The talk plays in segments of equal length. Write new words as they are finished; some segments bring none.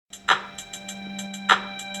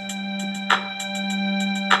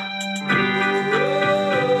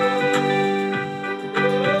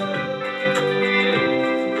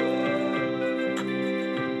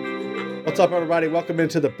up, everybody? Welcome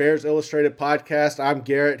into the Bears Illustrated podcast. I'm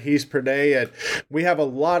Garrett. He's Pernay, and we have a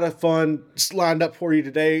lot of fun lined up for you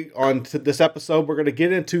today on this episode. We're going to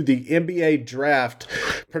get into the NBA draft.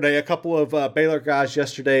 Pernay, a couple of Baylor guys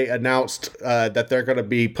yesterday announced that they're going to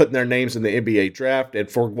be putting their names in the NBA draft and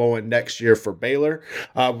foregoing next year for Baylor.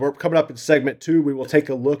 We're coming up in segment 2. We will take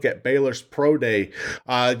a look at Baylor's Pro Day.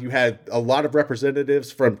 You had a lot of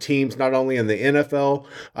representatives from teams not only in the NFL,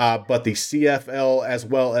 but the CFL as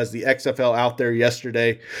well as the XFL out there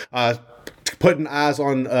yesterday, putting eyes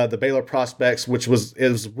on the Baylor prospects, which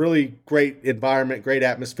was really great environment, great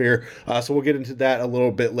atmosphere. So we'll get into that a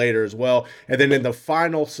little bit later as well. And then in the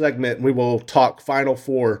final segment, we will talk Final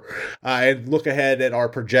Four and look ahead at our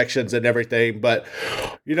projections and everything. But,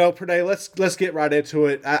 Pernay, let's get right into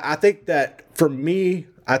it. I think that for me,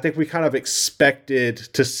 I think we kind of expected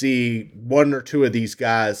to see one or two of these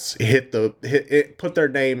guys put their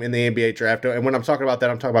name in the NBA draft. And when I'm talking about that,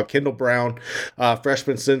 I'm talking about Kendall Brown,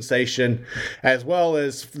 freshman sensation, as well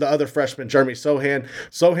as the other freshman, Jeremy Sochan.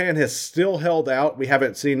 Sochan has still held out. We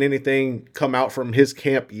haven't seen anything come out from his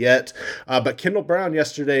camp yet. But Kendall Brown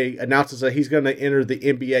yesterday announces that he's going to enter the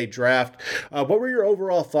NBA draft. What were your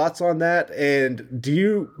overall thoughts on that? And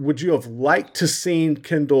would you have liked to seen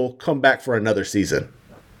Kendall come back for another season?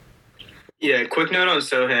 Yeah, quick note on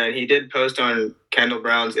Sochan. He did post on Kendall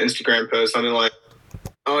Brown's Instagram post something like,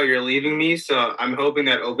 "Oh, you're leaving me?" So I'm hoping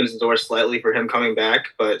that opens the door slightly for him coming back,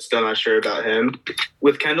 but still not sure about him.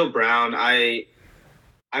 With Kendall Brown, I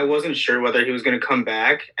wasn't sure whether he was going to come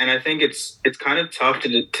back, and I think it's kind of tough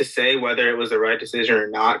to say whether it was the right decision or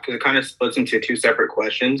not, because it kind of splits into two separate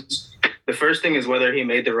questions. The first thing is whether he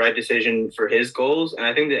made the right decision for his goals, and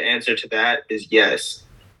I think the answer to that is yes.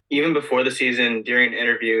 Even before the season, during an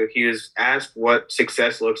interview, he was asked what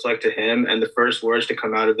success looks like to him, and the first words to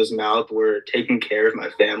come out of his mouth were taking care of my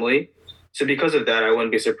family. So because of that, I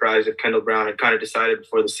wouldn't be surprised if Kendall Brown had kind of decided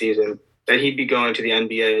before the season that he'd be going to the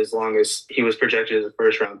NBA as long as he was projected as a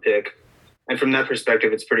first-round pick. And from that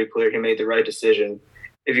perspective, it's pretty clear he made the right decision.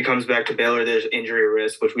 If he comes back to Baylor, there's injury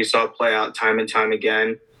risk, which we saw play out time and time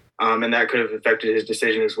again, and that could have affected his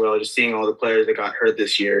decision as well, just seeing all the players that got hurt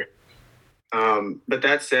this year. But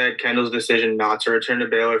that said, Kendall's decision not to return to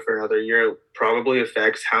Baylor for another year probably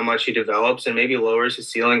affects how much he develops and maybe lowers his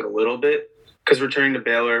ceiling a little bit, because returning to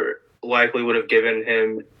Baylor likely would have given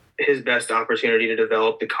him his best opportunity to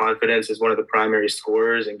develop the confidence as one of the primary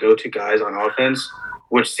scorers and go-to guys on offense,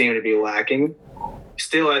 which seemed to be lacking.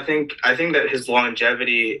 Still, I think that his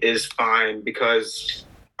longevity is fine, because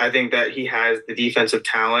I think that he has the defensive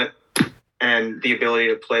talent and the ability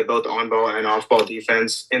to play both on-ball and off-ball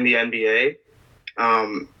defense in the NBA.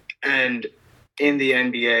 And in the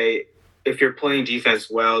NBA, if you're playing defense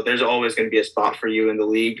well, there's always going to be a spot for you in the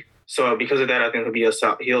league. So because of that, I think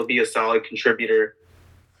he'll be a solid contributor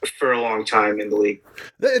for a long time in the league.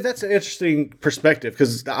 That's an interesting perspective,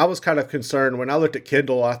 because I was kind of concerned when I looked at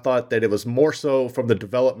Kendall. I thought that it was more so from the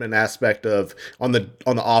development aspect of on the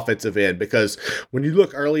offensive end, because when you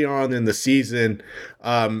look early on in the season,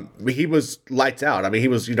 he was lights out. I mean, he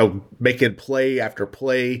was making play after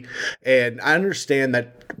play, and I understand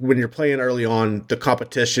that when you're playing early on, the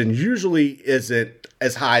competition usually isn't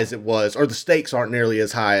as high as it was, or the stakes aren't nearly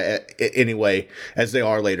as high anyway as they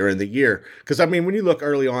are later in the year. Because I mean, when you look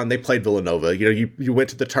early on, they played Villanova. You went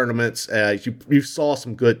to the tournaments. You saw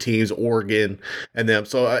some good teams, Oregon and them.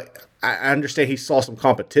 So I understand he saw some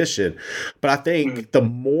competition, but I think the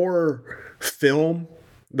more film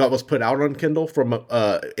that was put out on Kendall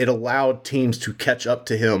it allowed teams to catch up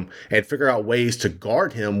to him and figure out ways to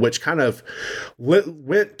guard him, which kind of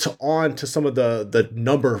went on to some of the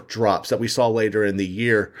number drops that we saw later in the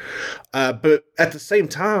year. But at the same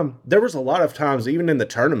time, there was a lot of times, even in the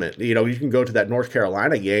tournament, you can go to that North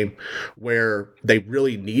Carolina game where they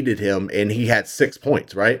really needed him and he had 6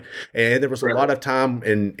 points, right? And there was a lot of time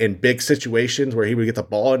in big situations where he would get the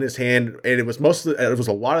ball in his hand, and it was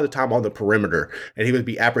a lot of the time on the perimeter, and he would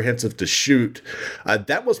be apprehensive to shoot.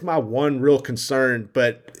 That was my one real concern.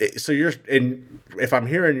 But so if I'm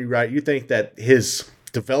hearing you right, you think that his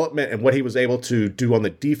development and what he was able to do on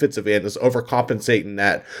the defensive end is overcompensating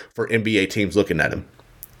that for NBA teams looking at him.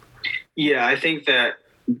 Yeah, I think that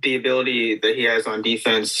the ability that he has on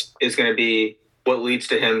defense is going to be what leads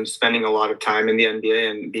to him spending a lot of time in the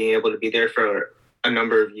NBA and being able to be there for a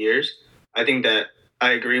number of years. I think that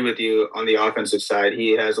I agree with you on the offensive side.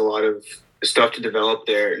 He has a lot of stuff to develop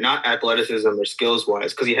there, not athleticism or skills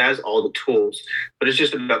wise, because he has all the tools, but it's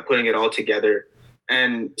just about putting it all together.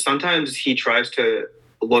 And sometimes he tries to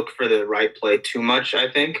look for the right play too much, I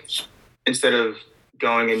think, instead of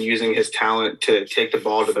going and using his talent to take the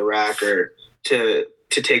ball to the rack or to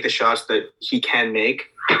take the shots that he can make.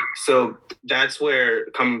 So that's where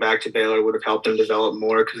coming back to Baylor would have helped him develop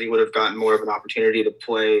more, because he would have gotten more of an opportunity to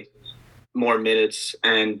play more minutes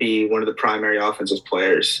and be one of the primary offensive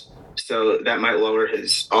players. So that might lower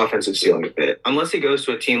his offensive ceiling a bit, unless he goes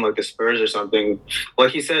to a team like the Spurs or something.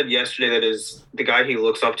 Like he said yesterday, that is the guy he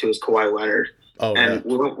looks up to is Kawhi Leonard. Oh, and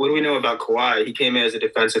yeah. what do we know about Kawhi? He came in as a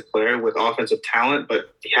defensive player with offensive talent,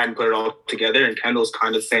 but he hadn't put it all together. And Kendall's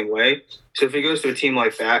kind of the same way. So if he goes to a team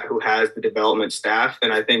like that who has the development staff,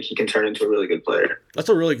 then I think he can turn into a really good player. That's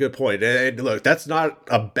a really good point. And look, that's not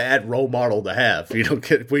a bad role model to have. We know,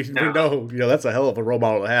 that's a hell of a role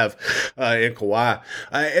model to have in Kawhi.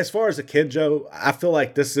 As far as Akinjo, I feel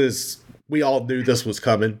like we all knew this was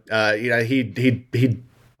coming. He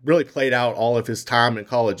really played out all of his time in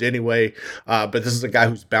college anyway. But this is a guy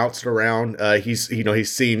who's bounced around. He's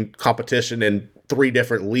seen competition in 3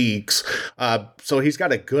 different leagues. So he's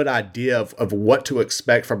got a good idea of what to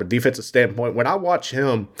expect from a defensive standpoint. When I watch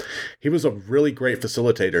him, he was a really great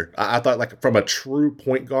facilitator. I thought, like, from a true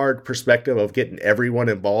point guard perspective of getting everyone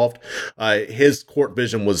involved, his court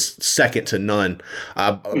vision was second to none.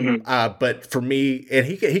 But for me, and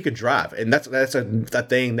he can drive, and that's a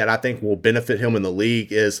thing that I think will benefit him in the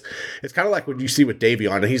league. Is it's kind of like what you see with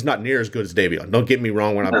Davion, and he's not near as good as Davion. Don't get me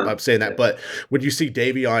wrong when I'm saying that, but when you see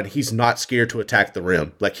Davion, he's not scared to attack the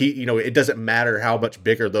rim. Like, it doesn't matter how much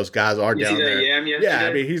bigger those guys are down there. Yeah,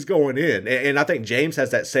 I mean, he's going in, and I think James has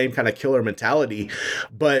that same kind of killer mentality.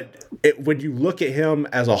 But when you look at him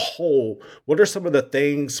as a whole, what are some of the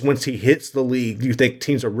things once he hits the league you think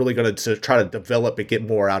teams are really going to try to develop and get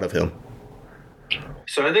more out of him?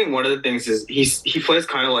 So I think one of the things is he plays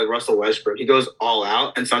kind of like Russell Westbrook. He goes all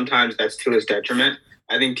out, and sometimes that's to his detriment.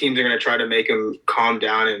 I think teams are going to try to make him calm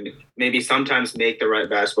down and maybe sometimes make the right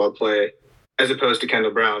basketball play, as opposed to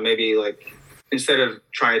Kendall Brown. Maybe, like, instead of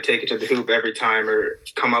trying to take it to the hoop every time or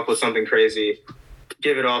come up with something crazy,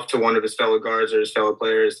 give it off to one of his fellow guards or his fellow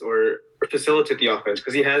players, or facilitate the offense,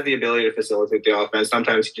 because he has the ability to facilitate the offense.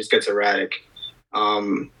 Sometimes he just gets erratic.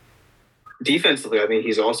 Defensively, I think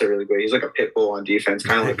he's also really good. He's like a pit bull on defense,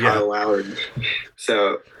 kind of like Kyle Lowry.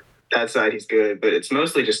 So that side, he's good, but it's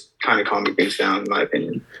mostly just kind of calming things down, in my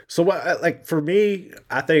opinion. So, for me,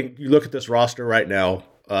 I think you look at this roster right now.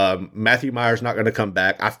 Matthew Meyer's not going to come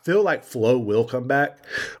back. I feel like Flo will come back.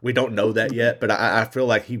 We don't know that yet, but I feel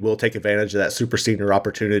like he will take advantage of that super senior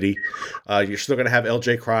opportunity. You're still going to have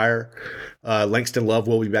LJ Cryer. Langston Love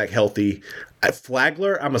will be back healthy.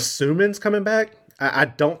 Flagler, I'm assuming, is coming back. I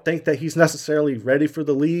don't think that he's necessarily ready for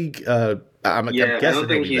the league. I'm guessing I don't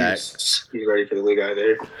think he's ready for the league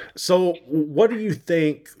either. So what do you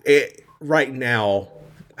think right now?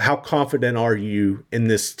 How confident are you in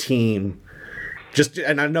this team?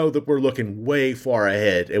 And I know that we're looking way far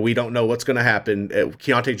ahead, and we don't know what's going to happen.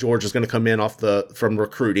 Keontae George is going to come in from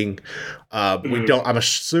recruiting. I'm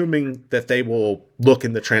assuming that they will look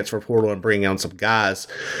in the transfer portal and bring on some guys.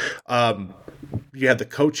 You have the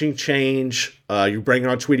coaching change. You're bringing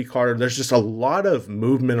on Tweety Carter. There's just a lot of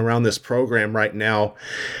movement around this program right now.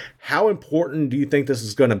 How important do you think this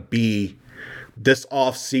is going to be this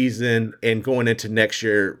off season and going into next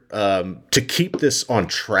year to keep this on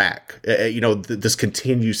track? This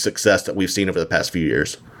continued success that we've seen over the past few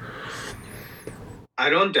years. I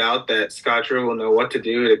don't doubt that Scott Drew will know what to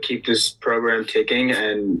do to keep this program ticking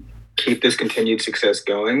and keep this continued success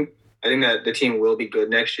going. I think that the team will be good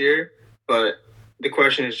next year, but the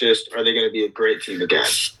question is just, are they going to be a great team again?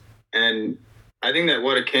 And I think that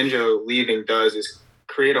what Akinjo leaving does is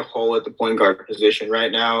create a hole at the point guard position.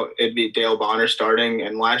 Right now, it'd be Dale Bonner starting,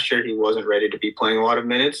 and last year he wasn't ready to be playing a lot of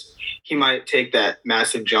minutes. He might take that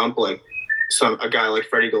massive jump like a guy like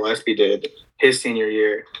Freddie Gillespie did his senior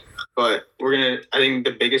year. But I think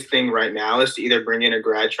the biggest thing right now is to either bring in a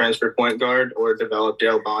grad transfer point guard or develop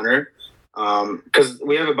Dale Bonner. Because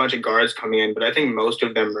we have a bunch of guards coming in, but I think most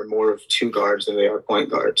of them are more of two guards than they are point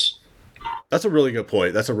guards. That's a really good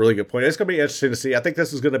point. It's going to be interesting to see. I think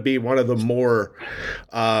this is going to be one of the more,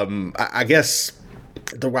 I guess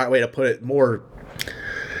the right way to put it, more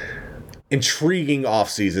intriguing off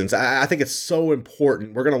seasons. I think it's so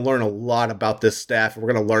important. We're going to learn a lot about this staff. We're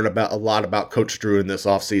going to learn a lot about Coach Drew in this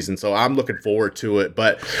off season. So I'm looking forward to it.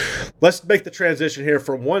 But let's make the transition here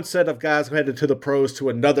from one set of guys headed to the pros to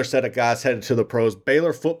another set of guys headed to the pros.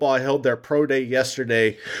 Baylor football held their pro day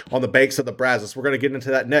yesterday on the banks of the Brazos. We're going to get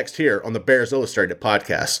into that next here on the Bears Illustrated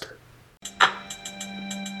podcast.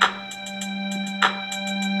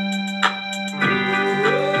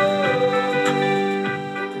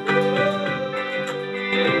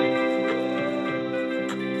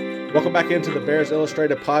 Welcome back into the Bears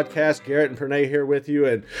Illustrated podcast. Garrett and Pranay here with you.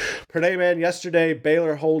 And Pranay, man, yesterday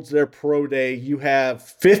Baylor holds their pro day. You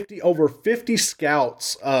have over 50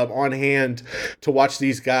 scouts on hand to watch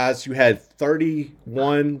these guys. You had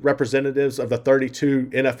 31 representatives of the 32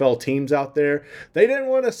 NFL teams out there. They didn't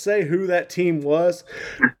want to say who that team was.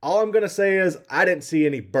 All I'm going to say is I didn't see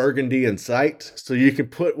any burgundy in sight, so you can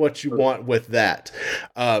put what you want with that.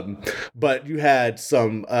 But you had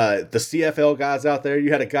some the CFL guys out there.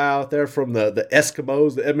 You had a guy out there from the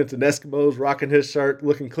Eskimos, the Edmonton Eskimos, rocking his shirt,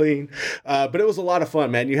 looking clean. But it was a lot of fun,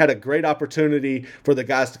 man. You had a great opportunity for the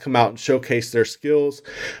guys to come out and showcase their skills.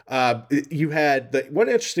 You had one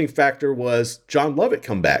interesting factor was John Lovett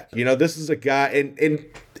come back. You know, this is a guy, and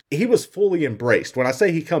he was fully embraced. When I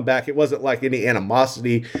say he come back, it wasn't like any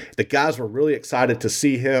animosity. The guys were really excited to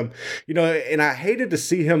see him, you know, and I hated to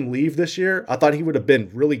see him leave this year. I thought he would have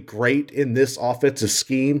been really great in this offensive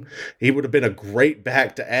scheme. He would have been a great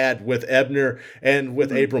back to add with Ebner and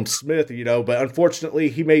with Abram Smith, you know, but unfortunately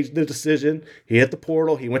he made the decision. He hit the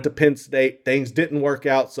portal. He went to Penn State. Things didn't work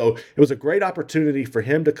out. So it was a great opportunity for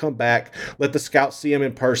him to come back, let the scouts see him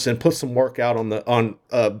in person, put some work out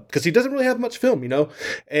because he doesn't really have much film, you know,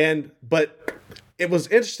 but it was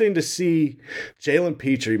interesting to see Jalen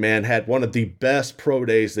Pitre, man, had one of the best pro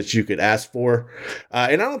days that you could ask for.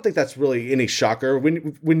 And I don't think that's really any shocker.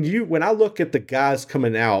 When I look at the guys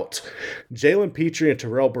coming out, Jalen Pitre and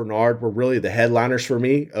Terrell Bernard were really the headliners for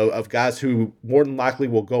me of guys who more than likely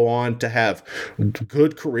will go on to have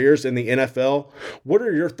good careers in the NFL. What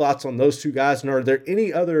are your thoughts on those two guys? And are there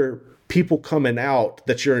any other people coming out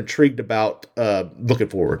that you're intrigued about looking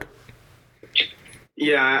forward?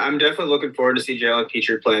 Yeah, I'm definitely looking forward to see Jalen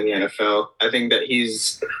Pitre play in the NFL. I think that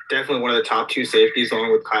he's definitely one of the top two safeties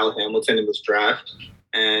along with Kyle Hamilton in this draft.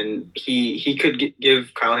 And he could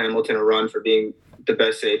give Kyle Hamilton a run for being the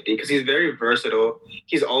best safety because he's very versatile.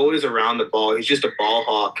 He's always around the ball. He's just a ball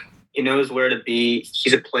hawk. He knows where to be.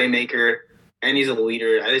 He's a playmaker, and he's a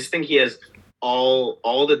leader. I just think he has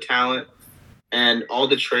all the talent and all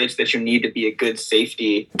the traits that you need to be a good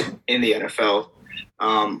safety in the NFL.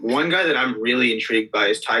 One guy that I'm really intrigued by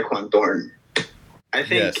is Tyquan Thornton. I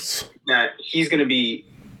think that he's going to be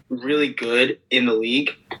really good in the league.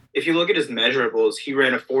 If you look at his measurables, he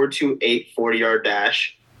ran a 4.28 40-yard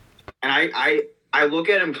dash. And I look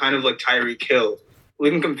at him kind of like Tyreek Hill. We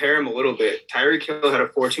can compare him a little bit. Tyreek Hill had a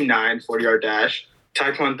 4.29 40-yard dash.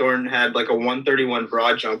 Tyquan Thornton had like a 131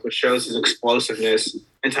 broad jump, which shows his explosiveness.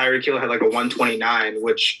 And Tyreek Hill had like a 129,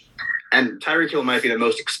 and Tyreek Hill might be the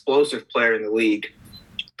most explosive player in the league.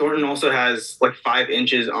 Thornton also has like 5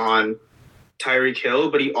 inches on Tyreek Hill,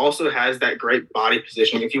 but he also has that great body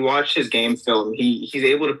positioning. If you watch his game film, he's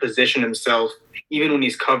able to position himself even when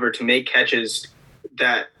he's covered to make catches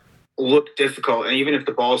that look difficult. And even if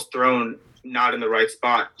the ball's thrown not in the right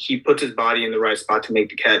spot, he puts his body in the right spot to make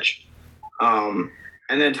the catch. And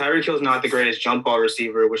then Tyreek Hill's not the greatest jump ball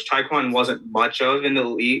receiver, which Tyquan wasn't much of in the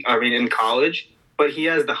league. I mean, in college, but he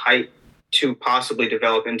has the height to possibly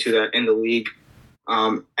develop into that in the league.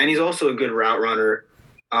 And he's also a good route runner.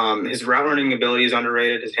 His route running ability is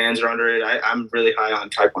underrated. His hands are underrated. I'm really high on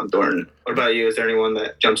Tyquan Thornton. What about you? Is there anyone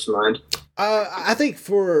that jumps to mind? I think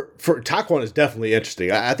for Tyquan is definitely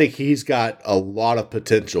interesting. I think he's got a lot of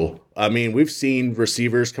potential. I mean, we've seen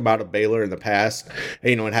receivers come out of Baylor in the past,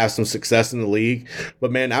 you know, and have some success in the league.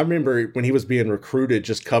 But man, I remember when he was being recruited,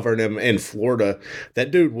 just covering him in Florida, that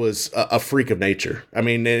dude was a freak of nature. I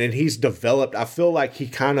mean, and he's developed. I feel like he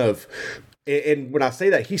kind of, and when I say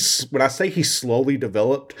that he slowly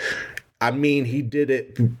developed, I mean, he did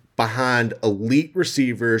it behind elite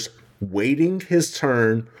receivers, waiting his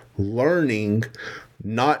turn, learning,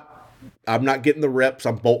 I'm not getting the reps.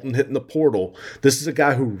 I'm bolting, hitting the portal. This is a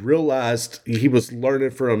guy who realized he was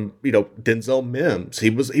learning from, you know, Denzel Mims. He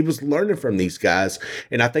was learning from these guys,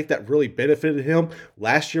 and I think that really benefited him.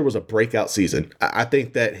 Last year was a breakout season. I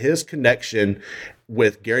think that his connection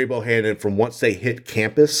with Gary Bohannon from once they hit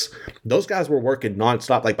campus, those guys were working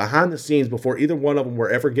nonstop, like behind the scenes before either one of them were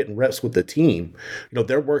ever getting reps with the team. You know,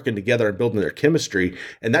 they're working together and building their chemistry,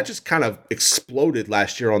 and that just kind of exploded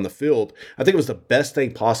last year on the field. I think it was the best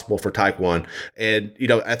thing possible for Tyquan, and you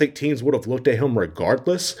know, I think teams would have looked at him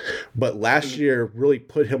regardless, but last year really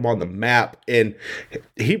put him on the map, and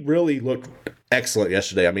he really looked excellent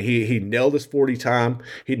yesterday. I mean, he nailed his 40 time.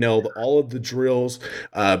 He nailed all of the drills.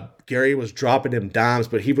 Gary was dropping him dimes,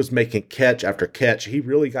 but he was making catch after catch. He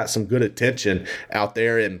really got some good attention out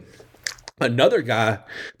there. And Another guy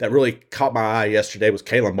that really caught my eye yesterday was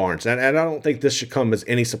Kalen Barnes. And I don't think this should come as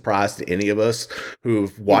any surprise to any of us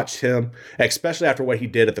who've watched him, especially after what he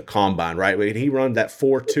did at the Combine, right? When he run that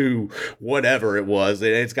 4.2, whatever it was,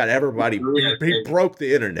 and it's got everybody, he broke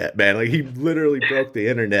the internet, man. Like, he literally broke the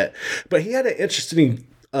internet. But he had an interesting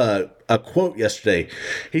a quote yesterday.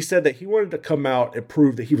 He said that he wanted to come out and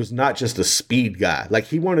prove that he was not just a speed guy. Like,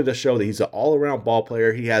 he wanted to show that he's an all-around ball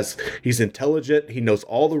player. He's intelligent. He knows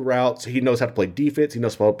all the routes. He knows how to play defense. He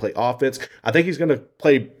knows how to play offense. I think he's going to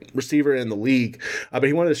play receiver in the league, but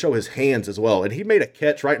he wanted to show his hands as well. And he made a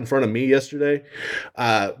catch right in front of me yesterday,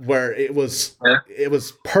 where it was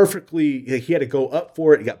perfectly. He had to go up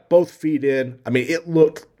for it. He got both feet in. I mean, it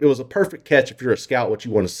was a perfect catch if you're a scout, what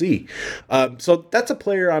you want to see. So that's a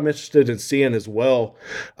player I'm interested in seeing as well.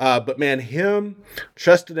 But man, him,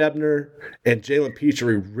 Treston Ebner, and Jalen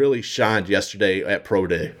Petrie really shined yesterday at Pro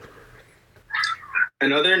Day.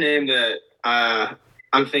 Another name that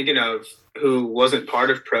I'm thinking of who wasn't part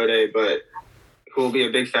of Pro Day, but who will be a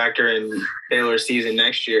big factor in Baylor's season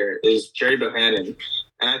next year is Jerry Bohannon.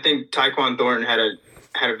 And I think Tyquan Thornton had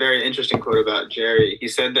a very interesting quote about Jerry. He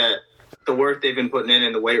said that the work they've been putting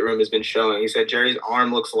in the weight room has been showing. He said Jerry's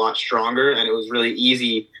arm looks a lot stronger, and it was really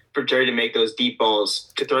easy for Jerry to make those deep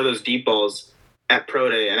balls, to throw those deep balls at Pro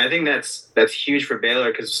Day. And I think that's huge for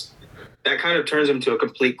Baylor, because that kind of turns him to a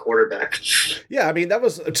complete quarterback. Yeah, I mean, that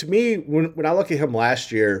was, to me, when I look at him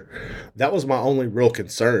last year, that was my only real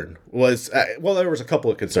concern was, there was a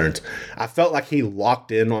couple of concerns. I felt like he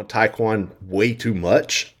locked in on Tyquan way too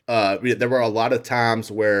much. There were a lot of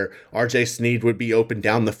times where RJ Sneed would be open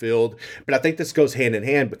down the field, but I think this goes hand in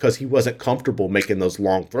hand because he wasn't comfortable making those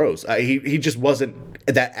long throws. He just wasn't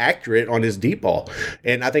that accurate on his deep ball,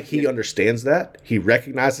 and I think he understands that. He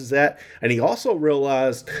recognizes that, and he also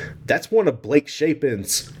realized that's one of Blake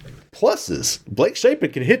Shapen's pluses. Blake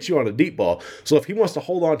Shapen can hit you on a deep ball, so if he wants to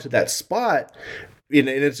hold on to that spot. And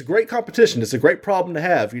it's a great competition. It's a great problem to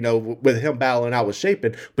have, with him battling out with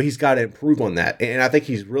Shapen, but he's got to improve on that. And I think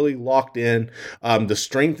he's really locked in. The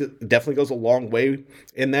strength definitely goes a long way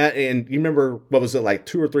in that. And you remember, what was it, like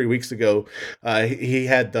 2 or 3 weeks ago, he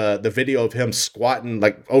had the video of him squatting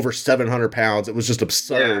like over 700 pounds. It was just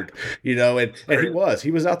absurd, and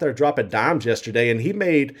he was out there dropping dimes yesterday, and he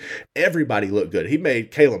made everybody look good. He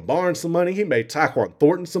made Kalen Barnes some money. He made Tyquan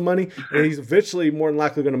Thornton some money, and he's eventually more than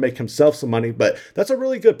likely going to make himself some money. But that's a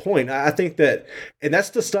really good point. I think that, and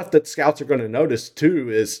that's the stuff that scouts are going to notice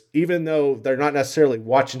too, is even though they're not necessarily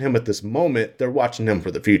watching him at this moment, they're watching him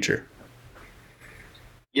for the future.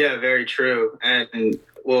 Yeah, very true. And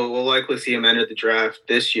we'll likely see him enter the draft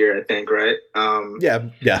this year, I think, right?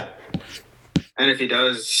 Yeah. And if he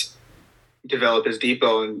does develop his deep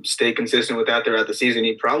ball and stay consistent with that throughout the season,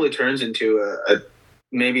 he probably turns into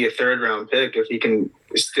maybe a 3rd-round pick if he can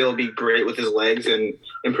still be great with his legs and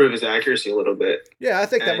improve his accuracy a little bit. Yeah, I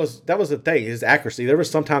think that was the thing, his accuracy. There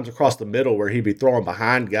was sometimes across the middle where he'd be throwing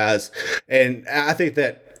behind guys, and I think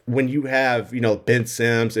that when you have, Ben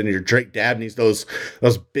Sims and your Drake Dabney's, those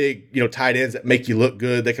big, tight ends that make you look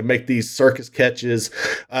good, they can make these circus catches.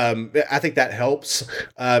 I think that helps.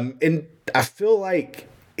 And I feel like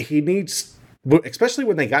he needs, especially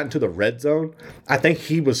when they got into the red zone, I think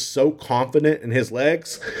he was so confident in his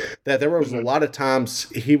legs that there was a lot of times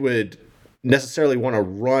he would necessarily want to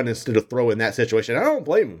run instead of throw in that situation. I don't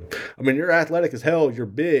blame him. I mean, you're athletic as hell, you're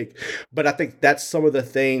big, but I think that's some of the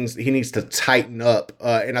things he needs to tighten up.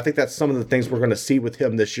 And I think that's some of the things we're going to see with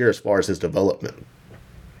him this year as far as his development.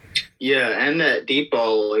 Yeah, and that deep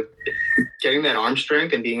ball, like getting that arm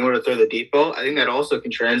strength and being able to throw the deep ball, I think that also can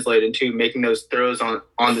translate into making those throws on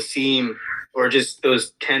the seam, or just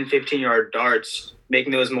those 10, 15-yard darts,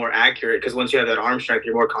 making those more accurate, because once you have that arm strength,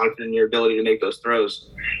 you're more confident in your ability to make those throws.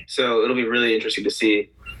 So it'll be really interesting to see.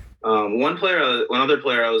 One other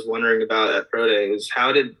player I was wondering about at Pro Day is,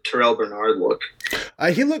 how did Terrell Bernard look?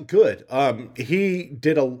 He looked good. There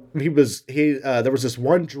was this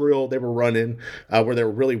one drill they were running where they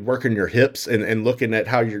were really working your hips and looking at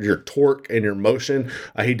how your torque and your motion.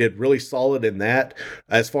 He did really solid in that.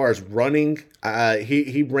 As far as running,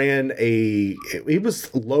 he ran he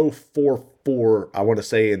was low 4.4, I want to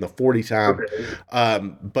say, in the 40 time.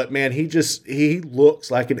 Okay. But man, he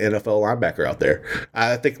looks like an NFL linebacker out there.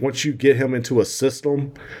 I think once you get him into a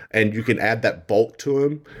system and you can add that bulk to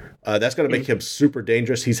him, That's going to make him super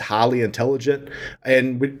dangerous. He's highly intelligent.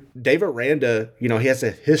 And with Dave Aranda, he has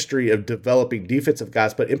a history of developing defensive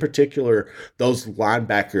guys, but in particular, those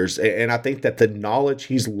linebackers. And I think that the knowledge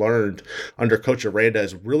he's learned under Coach Aranda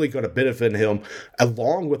is really going to benefit him,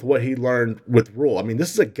 along with what he learned with Rule. I mean,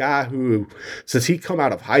 this is a guy who, since he come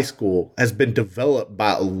out of high school, has been developed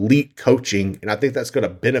by elite coaching, and I think that's going to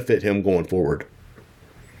benefit him going forward.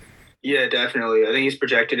 Yeah, definitely. I think he's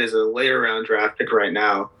projected as a later round draft pick right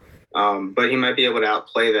now. But he might be able to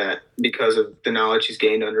outplay that because of the knowledge he's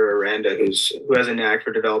gained under Aranda, who has a knack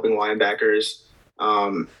for developing linebackers.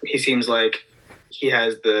 He seems like he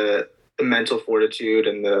has the mental fortitude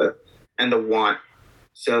and the want,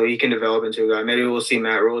 so he can develop into a guy. Maybe we'll see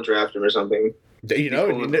Matt Rule draft him or something.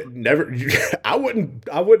 Never. I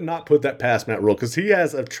would not put that past Matt Rule, because he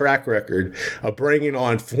has a track record of bringing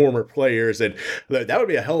on former players, and that would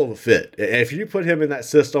be a hell of a fit. If you put him in that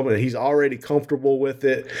system and he's already comfortable with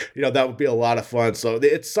it, that would be a lot of fun. So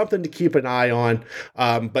it's something to keep an eye on.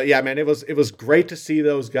 But yeah, man, it was great to see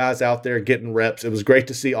those guys out there getting reps. It was great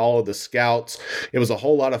to see all of the scouts. It was a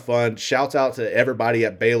whole lot of fun. Shouts out to everybody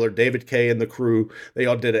at Baylor, David Kay and the crew. They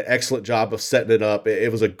all did an excellent job of setting it up.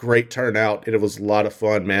 It was a great turnout, and it was a lot of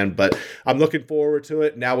fun, man. But I'm looking forward to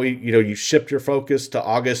it. Now you shift your focus to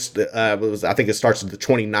August. I think it starts the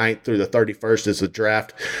 29th through the 31st is the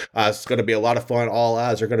draft. It's going to be a lot of fun. All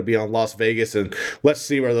eyes are going to be on Las Vegas, and let's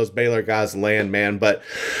see where those Baylor guys land, man. But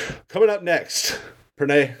coming up next,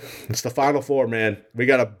 Pranay, it's the Final Four, man. We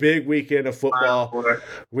got a big weekend of football.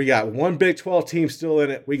 We got one Big 12 team still in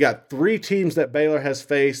it. We got 3 teams that Baylor has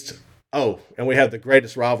faced. Oh, and we have the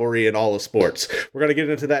greatest rivalry in all of sports. We're going to get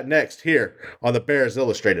into that next here on the Bears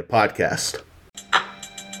Illustrated podcast.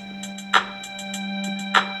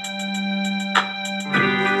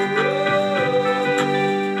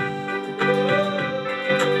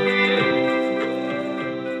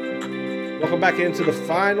 Welcome back into the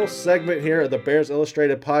final segment here of the Bears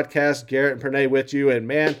Illustrated podcast. Garrett and Pranay with you, and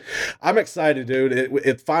man, I'm excited,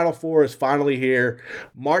 dude. Final Four is finally here.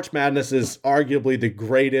 March Madness is arguably the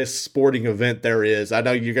greatest sporting event there is. I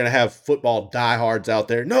know you're going to have football diehards out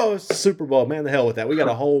there. No, it's the Super Bowl. Man, the hell with that. We got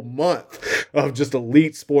a whole month of just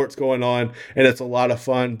elite sports going on, and it's a lot of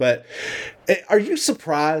fun. But are you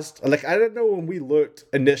surprised? Like, I don't know, when we looked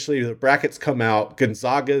initially, the brackets come out,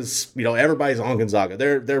 Gonzaga's, everybody's on Gonzaga.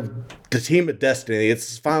 They're the team of destiny.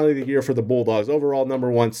 It's finally the year for the Bulldogs, overall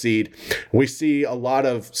 #1 seed. We see a lot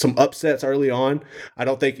of some upsets early on. I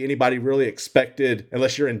don't think anybody really expected,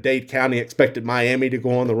 unless you're in Dade County, expected Miami to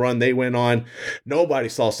go on the run they went on. Nobody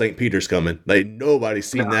saw St. Peter's coming. Nobody's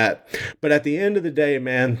seen that. But at the end of the day,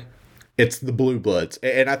 man, it's the Blue Bloods.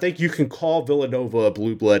 And I think you can call Villanova a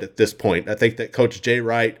Blue Blood at this point. I think that Coach Jay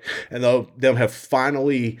Wright and them have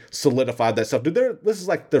finally solidified that stuff. Dude, this is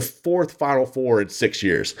like their 4th Final Four in 6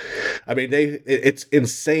 years. I mean, it's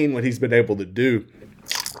insane what he's been able to do.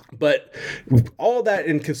 But all that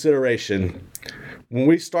in consideration, when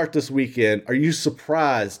we start this weekend, are you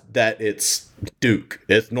surprised that it's Duke,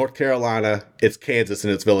 it's North Carolina, it's Kansas,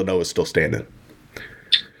 and it's Villanova still standing?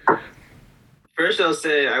 First, I'll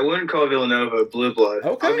say I wouldn't call Villanova a Blue Blood.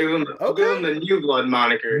 Okay. I'll give them the New Blood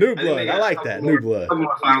moniker. New Blood. I like that. New Blood. A couple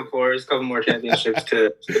more Final Fours, a couple more championships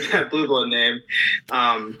to that Blue Blood name.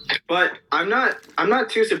 But I'm not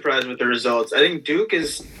too surprised with the results. I think Duke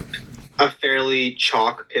is a fairly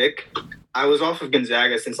chalk pick. I was off of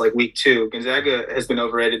Gonzaga since week 2. Gonzaga has been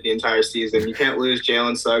overrated the entire season. You can't lose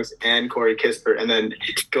Jalen Suggs and Corey Kispert and then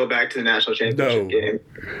go back to the national championship game.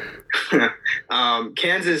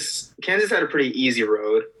 Kansas had a pretty easy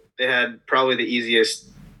road. They had probably the easiest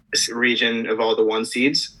region of all the 1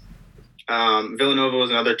 seeds. Villanova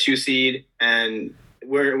was another 2 seed, and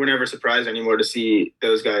we're never surprised anymore to see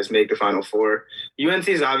those guys make the Final Four. UNC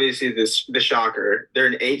is obviously the shocker. They're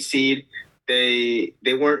an 8 seed. They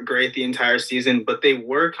weren't great the entire season, but they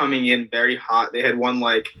were coming in very hot. They had won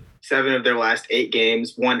 7 of their last 8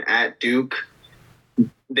 games, one at Duke.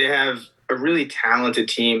 They have a really talented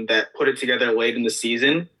team that put it together late in the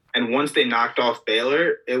season. And once they knocked off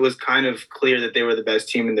Baylor, it was kind of clear that they were the best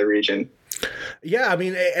team in the region. Yeah, I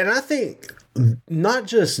mean, and I think not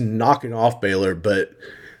just knocking off Baylor, but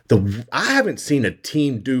I haven't seen a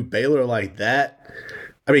team do Baylor like that.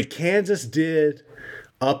 I mean, Kansas did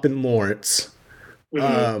up in Lawrence.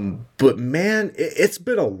 Mm-hmm. But man, it's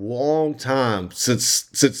been a long time since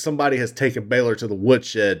somebody has taken Baylor to the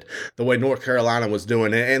woodshed the way North Carolina was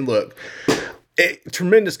doing. And look,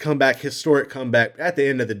 tremendous comeback, historic comeback. At the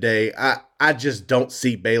end of the day, I just don't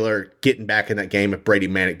see Baylor getting back in that game if Brady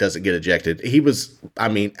Manick doesn't get ejected. He was,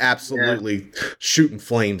 absolutely shooting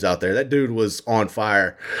flames out there. That dude was on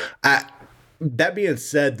fire. That being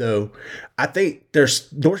said, though, I think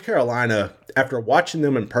there's North Carolina, after watching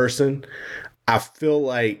them in person, I feel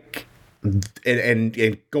like,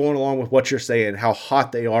 and going along with what you're saying, how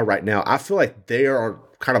hot they are right now, I feel like they are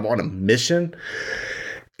kind of on a mission.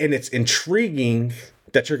 And it's intriguing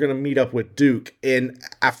that you're going to meet up with Duke. And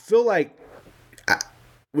I feel like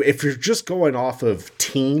if you're just going off of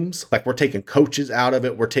teams, like we're taking coaches out of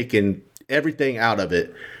it, we're taking everything out of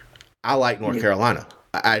it, I like North Carolina.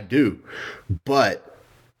 I do. But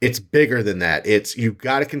it's bigger than that. It's, you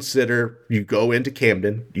got to consider, you go into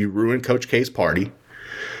Camden, you ruin Coach K's party.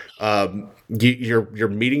 You're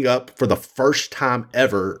meeting up for the first time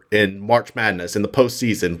ever in March Madness in the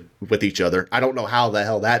postseason with each other. I don't know how the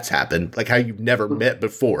hell that's happened, like how you've never met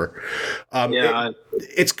before.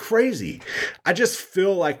 It's crazy. I just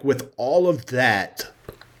feel like with all of that,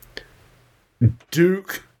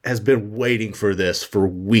 Duke has been waiting for this for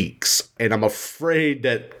weeks, and I'm afraid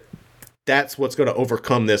that that's what's going to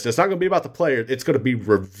overcome this. It's not going to be about the player. It's going to be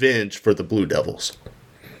revenge for the Blue Devils.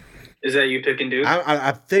 Is that you picking Duke?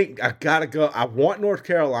 I think I gotta go. I want North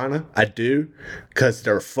Carolina. I do, because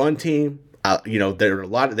they're a fun team.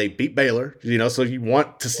 They beat Baylor. So you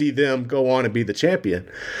want to see them go on and be the champion.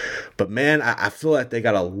 But man, I feel like they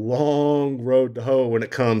got a long road to hoe when it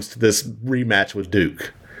comes to this rematch with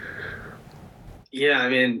Duke. Yeah, I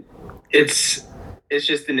mean, it's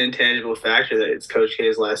just an intangible factor that it's Coach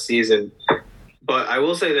K's last season. But I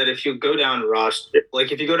will say that if you go down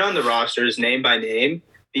the rosters name by name,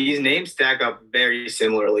 these names stack up very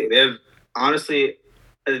similarly. They have, honestly,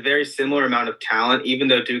 a very similar amount of talent, even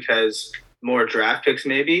though Duke has more draft picks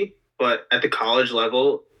maybe. But at the college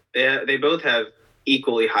level, they both have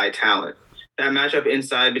equally high talent. That matchup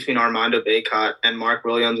inside between Armando Bacot and Mark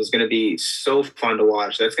Williams is going to be so fun to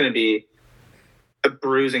watch. That's going to be a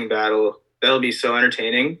bruising battle. That'll be so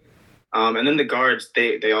entertaining. And then the guards,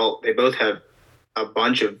 they both have a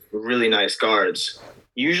bunch of really nice guards.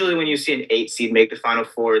 Usually when you see an 8 seed make the Final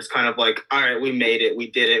Four, it's kind of like, all right, we made it.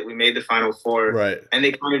 We did it. We made the Final Four. Right. And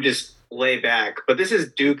they kind of just lay back. But this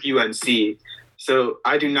is Duke UNC. So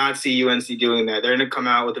I do not see UNC doing that. They're going to come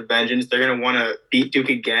out with a vengeance. They're going to want to beat Duke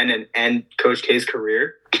again and end Coach K's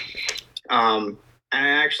career. And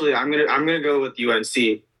actually, I'm gonna go with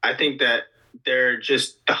UNC. I think that they're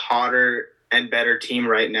just the hotter and better team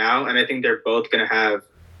right now. And I think they're both going to have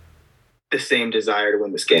the same desire to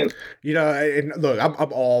win this game. And look,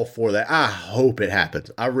 I'm all for that. I hope it happens.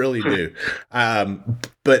 I really do.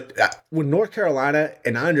 But with North Carolina,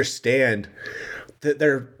 and I understand that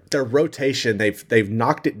their rotation, they've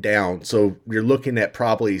knocked it down. So you're looking at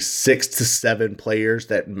probably 6 to 7 players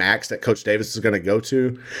that max that Coach Davis is going to go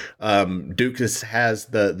to. Duke has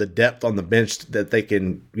the depth on the bench that they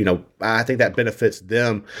can, I think that benefits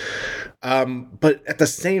them. But at the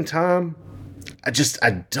same time,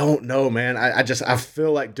 I don't know, man. I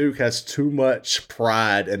feel like Duke has too much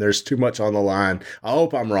pride and there's too much on the line. I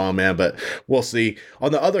hope I'm wrong, man, but we'll see.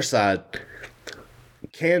 On the other side,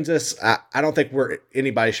 Kansas, I don't think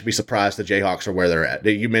anybody should be surprised the Jayhawks are where they're at.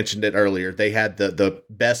 You mentioned it earlier. They had the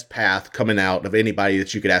best path coming out of anybody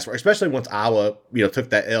that you could ask for, especially once Iowa,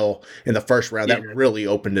 took that L in the first round. Yeah. That really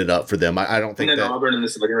opened it up for them. I don't think and then Auburn in the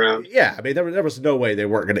second round. Yeah, I mean, there was no way they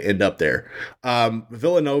weren't going to end up there.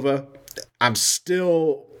 Villanova, I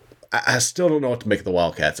still don't know what to make of the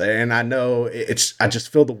Wildcats, and I know I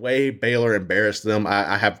just feel the way Baylor embarrassed them.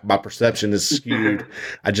 I have, my perception is skewed.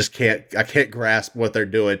 I can't grasp what they're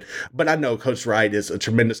doing. But I know Coach Wright is a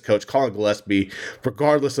tremendous coach. Colin Gillespie,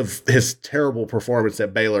 regardless of his terrible performance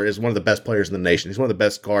at Baylor, is one of the best players in the nation. He's one of the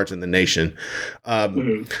best guards in the nation.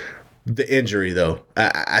 The injury, though,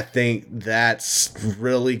 I think that's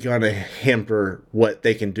really going to hamper what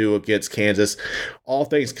they can do against Kansas. All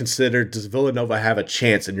things considered, does Villanova have a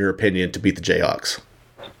chance, in your opinion, to beat the Jayhawks?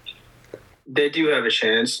 They do have a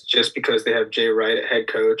chance just because they have Jay Wright at head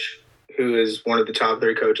coach, who is one of the top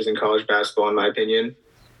 3 coaches in college basketball, in my opinion.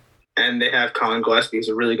 And they have Colin Gillespie, who's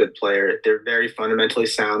a really good player. They're very fundamentally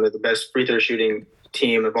sound. They're the best free throw shooting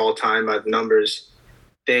team of all time by the numbers.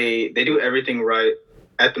 They do everything right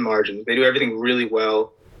at the margins. They do everything really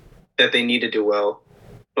well that they need to do well,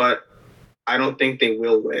 but I don't think they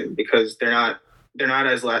will win because they're not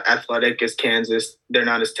as athletic as Kansas. They're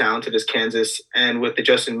not as talented as Kansas. And with the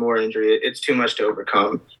Justin Moore injury, it's too much to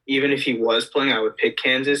overcome. Even if he was playing, I would pick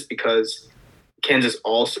Kansas because Kansas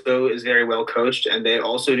also is very well coached and they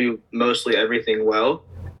also do mostly everything well.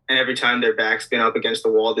 And every time their back's been up against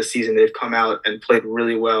the wall this season, they've come out and played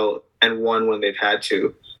really well and won when they've had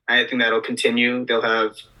to. I think that'll continue. They'll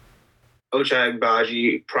have Ochai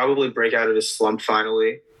Agbaji probably break out of his slump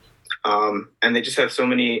finally. And they just have so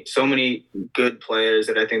many good players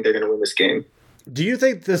that I think they're going to win this game. Do you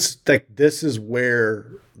think this is where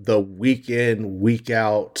the week in, week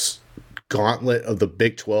out gauntlet of the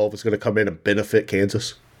Big 12 is going to come in and benefit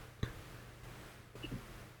Kansas?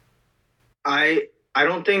 I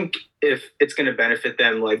don't think if it's going to benefit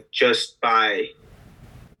them like just by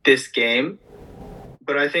this game,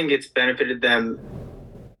 but I think it's benefited them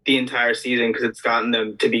the entire season because it's gotten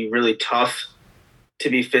them to be really tough, to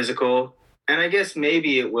be physical. And I guess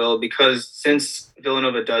maybe it will because since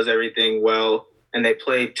Villanova does everything well and they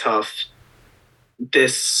play tough,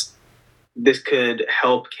 this could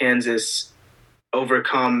help Kansas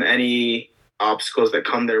overcome any obstacles that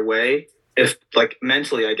come their way. If like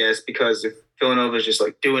mentally, I guess, because if Villanova is just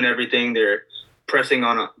like doing everything, they're pressing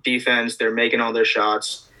on defense, they're making all their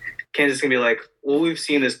shots, Kansas can be like, well, we've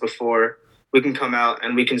seen this before. We can come out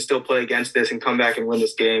and we can still play against this and come back and win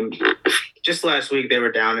this game. Just last week, they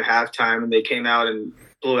were down at halftime and they came out and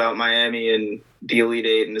blew out Miami in the Elite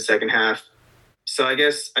Eight in the second half. So I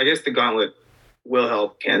guess the gauntlet will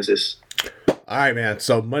help Kansas. All right, man.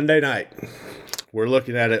 So Monday night, we're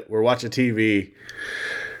looking at it. We're watching TV.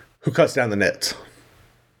 Who cuts down the nets?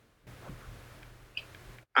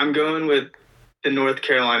 I'm going with the North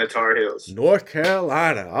Carolina Tar Heels. North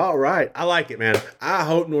Carolina. All right. I like it, man. I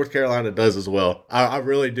hope North Carolina does as well. I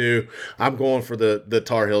really do. I'm going for the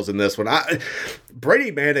Tar Heels in this one.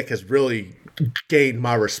 Brady Manek has really gained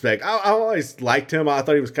my respect. I always liked him. I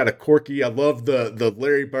thought he was kind of quirky. I love the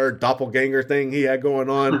Larry Bird doppelganger thing he had going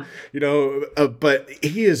on, but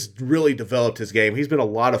he has really developed his game. He's been a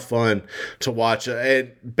lot of fun to watch.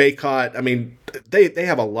 And Baycott, I mean, they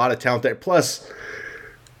have a lot of talent there. Plus,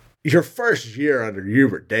 your first year under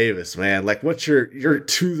Hubert Davis, man, like what you're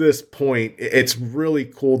to this point, it's really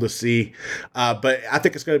cool to see. But I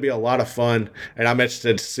think it's going to be a lot of fun, and I'm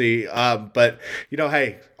interested to see. But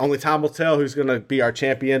hey, only time will tell who's going to be our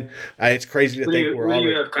champion. It's crazy to think we're all. Who do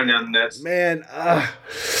you have coming down the nets? Man,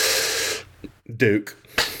 Duke.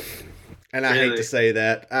 And I hate to say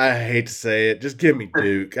that. I hate to say it. Just give me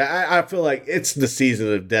Duke. I feel like it's the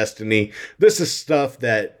season of destiny. This is stuff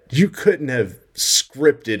that you couldn't have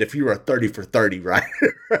scripted if you were a 30 for 30, right?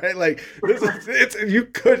 Right? Like you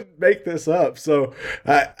couldn't make this up. So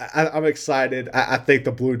I'm excited. I think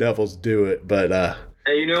the Blue Devils do it, but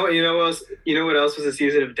hey, you know what else was a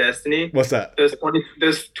season of destiny? What's that? Those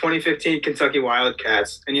 2015 Kentucky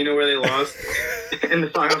Wildcats, and you know where they lost in the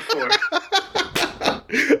Final Four.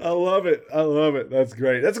 I love it. That's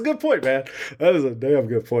great. That's a good point, man. That is a damn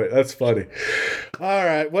good point. That's funny. All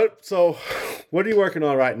right. What are you working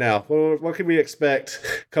on right now? What can we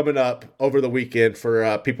expect coming up over the weekend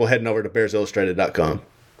for people heading over to BearsIllustrated.com?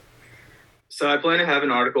 So I plan to have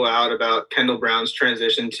an article out about Kendall Brown's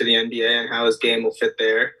transition to the NBA and how his game will fit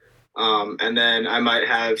there. And then I might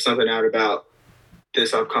have something out about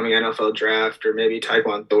this upcoming NFL draft, or maybe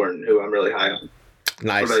Tyquan Thornton, who I'm really high on.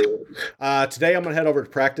 Nice. Today I'm going to head over to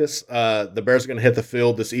practice. The Bears are going to hit the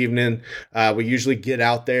field this evening. We usually get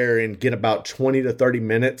out there and get about 20 to 30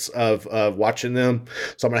 minutes of watching them.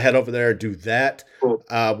 So I'm going to head over there and do that. Cool.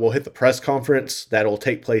 We'll hit the press conference. That will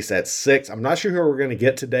take place at 6. I'm not sure who we're going to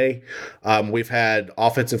get today. We've had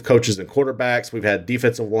offensive coaches and quarterbacks. We've had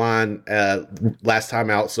defensive line last time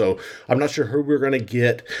out. So I'm not sure who we're going to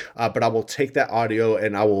get, but I will take that audio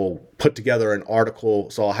and I will put together an article.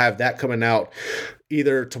 So I'll have that coming out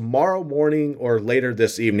either tomorrow morning or later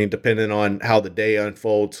this evening, depending on how the day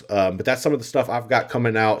unfolds. But that's some of the stuff I've got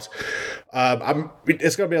coming out.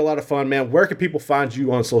 It's going to be a lot of fun, man. Where can people find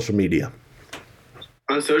you on social media?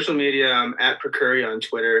 On social media, I'm at Procurry on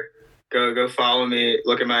Twitter. Go follow me.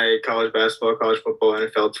 Look at my college basketball, college football,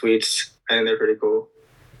 NFL tweets. I think they're pretty cool.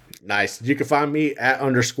 Nice. You can find me at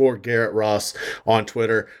 _Garrett Ross on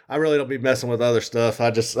Twitter. I really don't be messing with other stuff.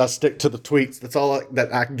 I stick to the tweets. That's all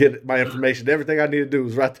that I can get my information. Everything I need to do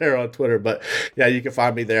is right there on Twitter. But yeah, you can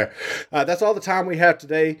find me there. That's all the time we have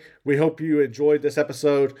today. We hope you enjoyed this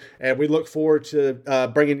episode, and we look forward to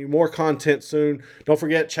bringing you more content soon. Don't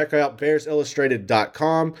forget, check out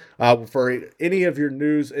BearsIllustrated.com for any of your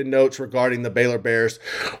news and notes regarding the Baylor Bears.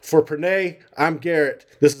 For Pranay, I'm Garrett.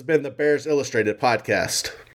 This has been the Bears Illustrated podcast.